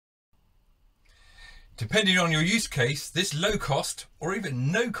Depending on your use case, this low cost or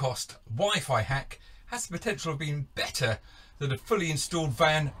even no cost Wi-Fi hack has the potential of being better than a fully installed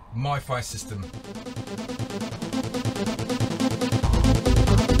van MiFi system.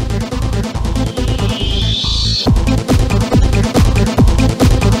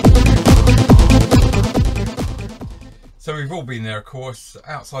 So we've all been there, of course.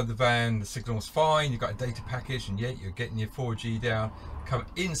 Outside the van the signal's fine, you've got a data package, and yet you're getting your 4G down. Come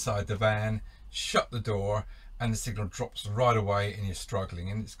inside the van, shut the door, and the signal drops right away and you're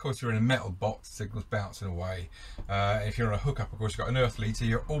struggling. And of course you're in a metal box, the signal's bouncing away. If you're on a hookup, of course, you've got an earth lead, so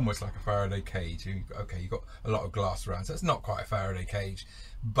you're almost like a Faraday cage. Okay, you've got a lot of glass around, so it's not quite a Faraday cage,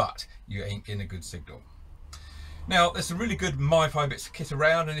 but you ain't in a good signal. Now, there's some really good MiFi bits of kit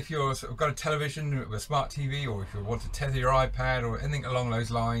around, and if you've sort of got a television with a smart TV, or if you want to tether your iPad or anything along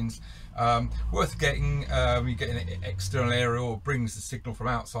those lines, worth getting. You get an external aerial, brings the signal from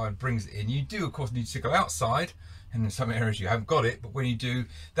outside, brings it in. You do, of course, need to signal outside, and in some areas you haven't got it, but when you do,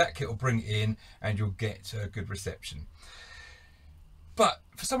 that kit will bring it in and you'll get a good reception. But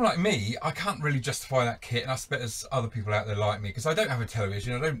for someone like me, I can't really justify that kit, and I suspect there's other people out there like me, because I don't have a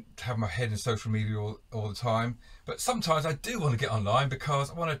television, I don't have my head in social media all the time, but sometimes I do want to get online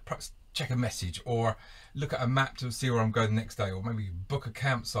because I want to perhaps check a message or look at a map to see where I'm going the next day, or maybe book a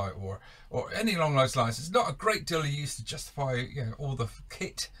campsite or anything along those lines. It's not a great deal of use to justify, you know, all the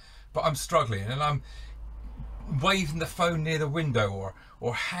kit, but I'm struggling, and I'm waving the phone near the window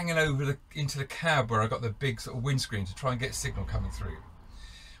or hanging over into the cab where I got the big sort of windscreen to try and get signal coming through.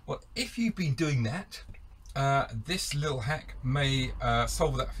 Well, if you've been doing that, this little hack may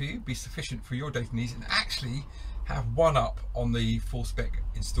solve that for you, be sufficient for your data needs, and actually have one up on the full spec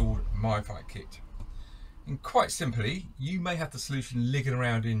installed MiFi kit. And quite simply, you may have the solution ligging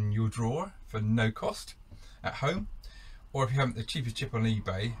around in your drawer for no cost at home, or if you haven't, the cheapest chip on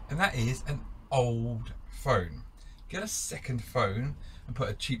eBay, and that is an old phone. Get a second phone and put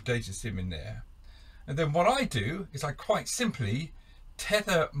a cheap data SIM in there, and then what I do is I quite simply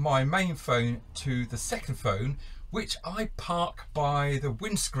tether my main phone to the second phone, which I park by the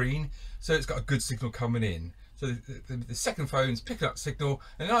windscreen so it's got a good signal coming in. So the second phone's picking up signal,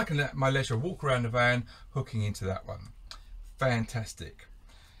 and then I can at my leisure walk around the van hooking into that one. Fantastic.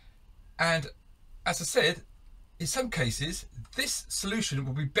 And as I said, in some cases this solution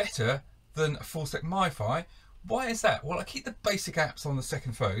will be better than a full spec MiFi. Why is that? Well, I keep the basic apps on the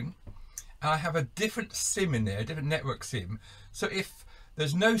second phone, and I have a different SIM in there, a different network SIM. So if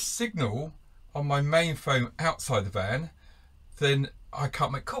there's no signal on my main phone outside the van, then I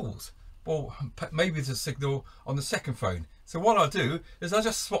can't make calls. Well, maybe there's a signal on the second phone. So what I'll do is I'll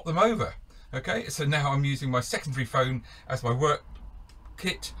just swap them over. Okay, so now I'm using my secondary phone as my work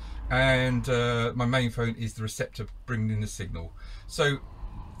kit, and my main phone is the receptor bringing in the signal. So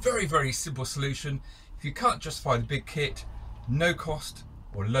very, very simple solution. If you can't justify the big kit, no cost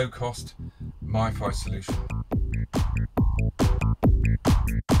or low cost MiFi solution.